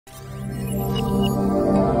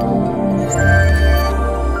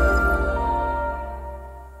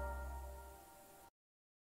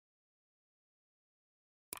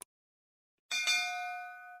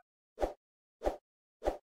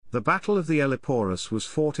The Battle of the Eleporus was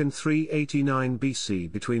fought in 389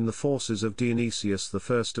 BC between the forces of Dionysius I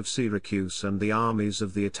of Syracuse and the armies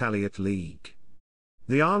of the Italiote League.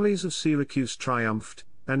 The armies of Syracuse triumphed,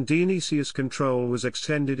 and Dionysius' control was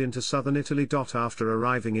extended into southern Italy. After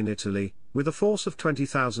arriving in Italy, with a force of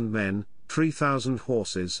 20,000 men, 3,000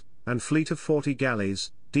 horses, and fleet of 40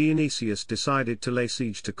 galleys, Dionysius decided to lay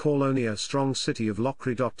siege to Caulonia, a strong city of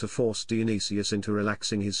Locri.To. To force Dionysius into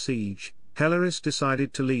relaxing his siege, Heloris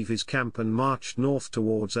decided to leave his camp and marched north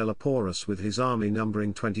towards Elleporus with his army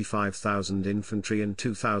numbering 25,000 infantry and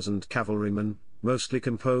 2,000 cavalrymen, mostly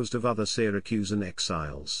composed of other Syracusan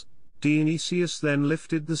exiles. Dionysius then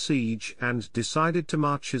lifted the siege and decided to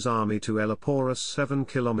march his army to Eleporus 7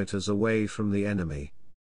 kilometers away from the enemy.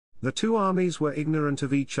 The two armies were ignorant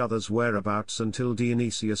of each other's whereabouts until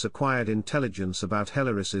Dionysius acquired intelligence about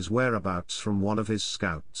Heloris's whereabouts from one of his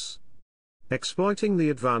scouts. Exploiting the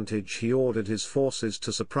advantage, he ordered his forces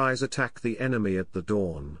to surprise attack the enemy at the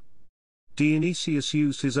dawn. Dionysius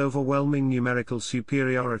used his overwhelming numerical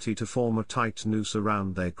superiority to form a tight noose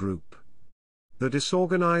around their group. The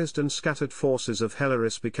disorganized and scattered forces of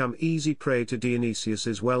Heloris become easy prey to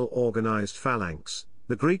Dionysius's well-organized phalanx.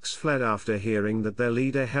 The Greeks fled after hearing that their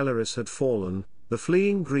leader Heloris had fallen. The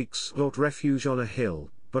fleeing Greeks sought refuge on a hill,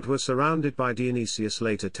 but were surrounded by Dionysius.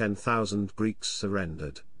 Later 10,000 Greeks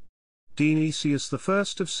surrendered. Dionysius I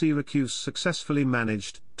of Syracuse successfully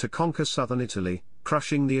managed to conquer southern Italy,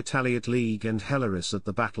 crushing the Italiote League and Heloris at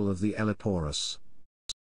the Battle of the Eleporus.